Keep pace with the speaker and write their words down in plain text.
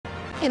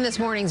In this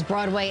morning's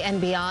Broadway and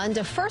Beyond,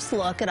 a first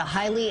look at a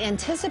highly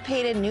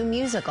anticipated new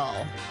musical.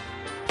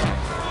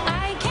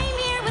 I came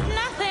here with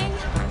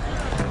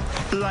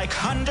nothing, like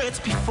hundreds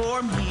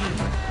before me.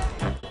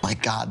 My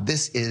God,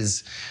 this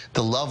is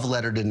the love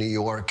letter to New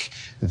York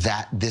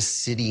that this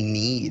city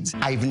needs.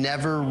 I've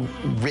never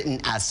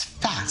written as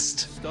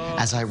fast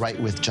as I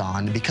write with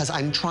John because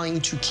I'm trying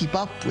to keep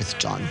up with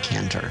John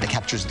Cantor. It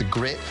captures the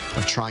grit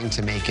of trying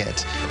to make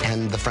it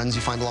and the friends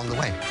you find along the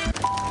way.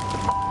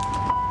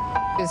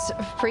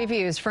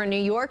 Previews for New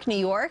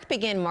York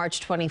begin March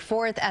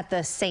 24th at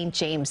the St.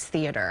 James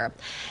Theater.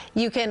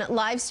 You can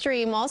live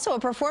stream also a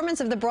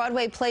performance of the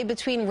Broadway play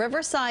Between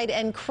Riverside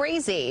and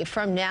Crazy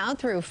from now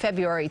through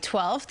February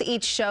 12th.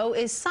 Each show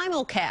is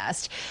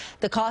simulcast.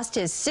 The cost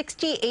is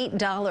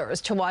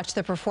 $68 to watch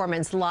the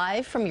performance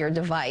live from your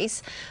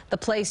device. The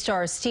play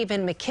stars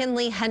Stephen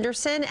McKinley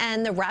Henderson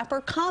and the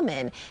rapper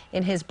Common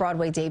in his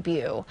Broadway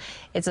debut.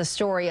 It's a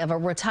story of a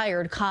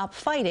retired cop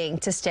fighting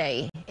to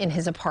stay in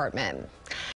his apartment.